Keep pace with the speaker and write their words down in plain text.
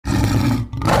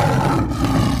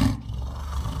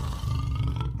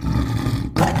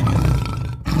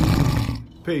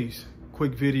Peace.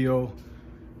 Quick video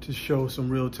to show some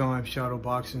real-time shadow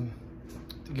boxing,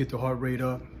 to get the heart rate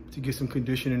up, to get some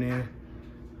conditioning in.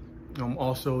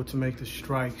 Also to make the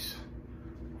strikes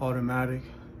automatic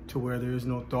to where there is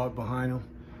no thought behind them.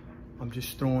 I'm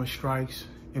just throwing strikes,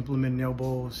 implementing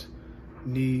elbows,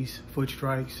 knees, foot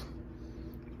strikes,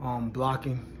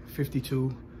 blocking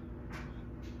 52,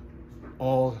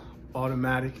 all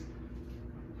automatic.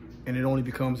 And it only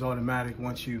becomes automatic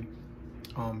once you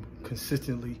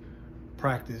consistently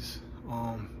practice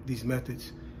these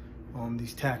methods,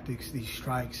 these tactics, these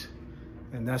strikes,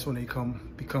 and that's when they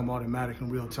become automatic in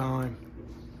real time.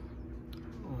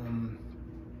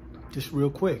 Just real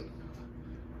quick.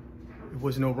 There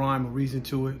was no rhyme or reason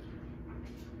to it.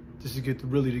 Just to get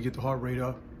the heart rate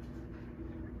up,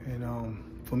 and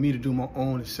for me to do my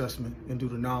own assessment and do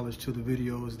the knowledge to the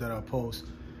videos that I post,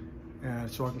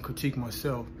 and so I can critique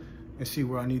myself and see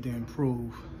where I need to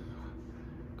improve.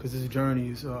 Because this journey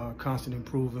is constant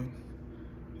improvement.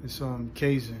 It's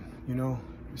Kaizen, you know,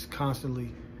 it's constantly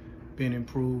being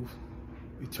improved,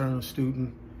 eternal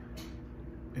student,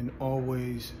 and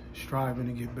always striving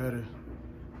to get better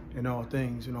in all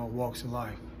things, in all walks of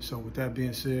life. So with that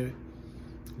being said,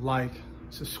 like,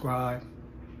 subscribe,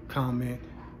 comment,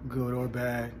 good or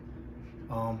bad.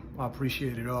 I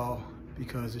appreciate it all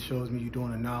because it shows me you're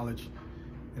doing the knowledge,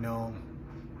 and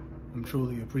I'm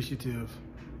truly appreciative.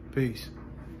 Peace.